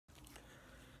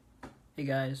Hey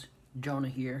guys, Jonah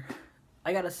here.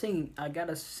 I got a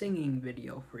singing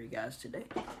video for you guys today.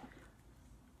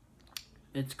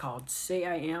 It's called Say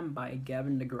I Am by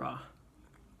Gavin degraw.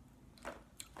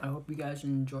 I hope you guys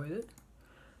enjoy it,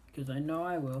 because I know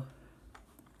I will.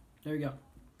 There we go.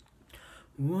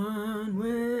 One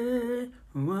way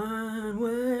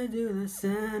to the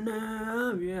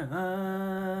center of your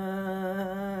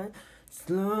heart.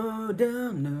 Slow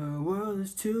down, the world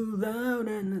is too loud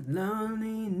and the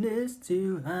loneliness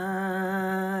too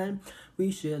hard.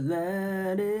 We should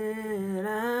let it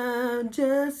out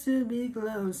just to be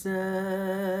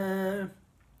closer.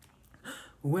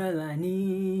 Well, I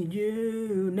need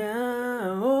you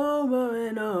now, over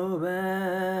and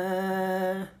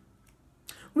over.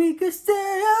 We could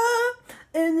stay up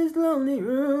in this lonely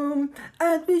room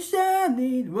as we share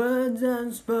these words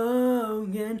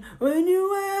unspoken. When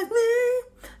you ask me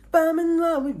if I'm in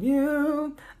love with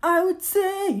you, I would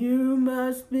say you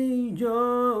must be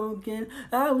joking.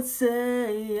 I would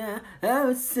say I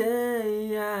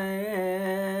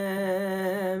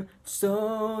am.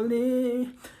 Slowly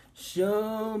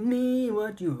show me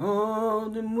what you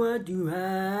hold and what you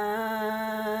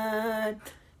hide.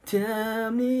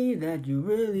 Tell me that you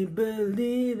really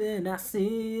believe it, I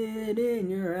see it in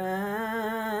your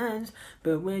eyes.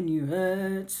 But when you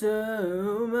hurt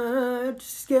so much,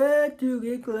 scared to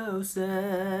get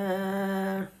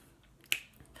closer,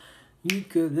 you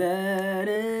could let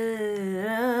it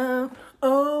out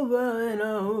over and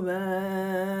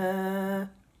over.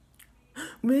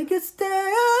 We could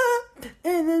stay up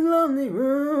in this lonely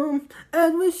room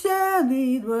as we share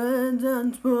these words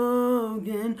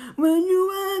unspoken. When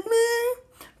you ask me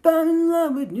if I'm in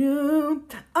love with you,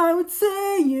 I would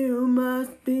say you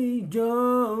must be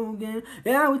joking.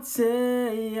 I would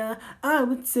say I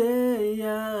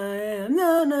am.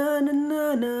 Na na na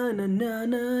na na na na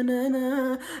na na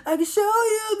na. I can show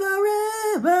you the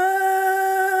river.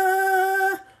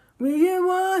 We can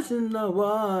wash in the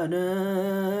water.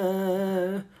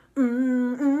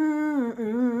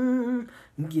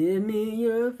 Give me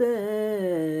your faith.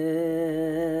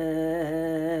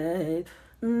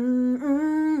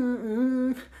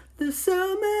 There's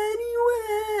so many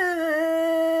ways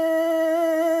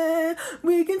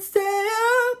we can stay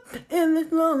up in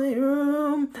this lonely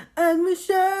room as we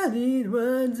share these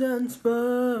words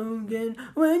unspoken.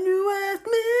 When you ask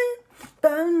me if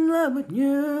I'm in love with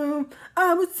you,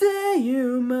 I would say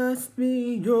you must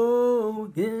be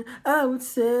joking. I would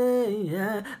say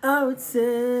I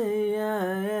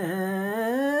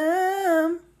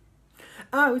am.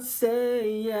 I would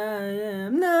say I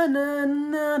am. Na na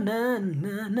na na na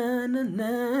na na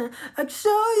na. I can show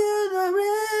you the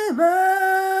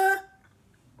river.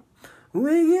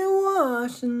 We can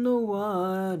wash in the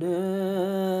water.